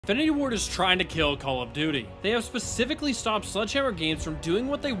Infinity Ward is trying to kill Call of Duty. They have specifically stopped Sledgehammer Games from doing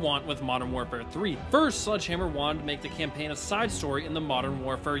what they want with Modern Warfare 3. First, Sledgehammer wanted to make the campaign a side story in the Modern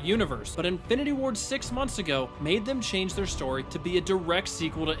Warfare universe, but Infinity Ward 6 months ago made them change their story to be a direct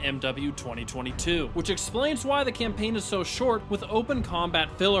sequel to MW 2022, which explains why the campaign is so short with open combat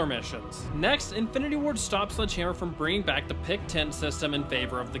filler missions. Next, Infinity Ward stopped Sledgehammer from bringing back the pick tent system in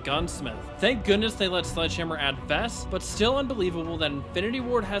favor of the gunsmith. Thank goodness they let Sledgehammer add vests, but still unbelievable that Infinity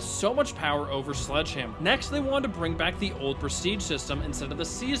Ward has so much power over Sledgehammer. Next, they wanted to bring back the old prestige system instead of the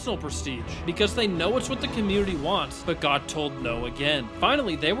seasonal prestige, because they know it's what the community wants, but got told no again.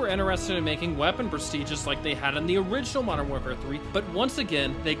 Finally, they were interested in making weapon prestiges like they had in the original Modern Warfare 3, but once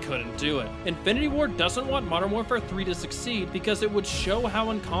again, they couldn't do it. Infinity Ward doesn't want Modern Warfare 3 to succeed because it would show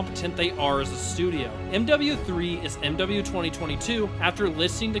how incompetent they are as a studio. MW3 is MW 2022 after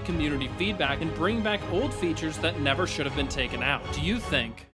listening to community feedback and bringing back old features that never should have been taken out. Do you think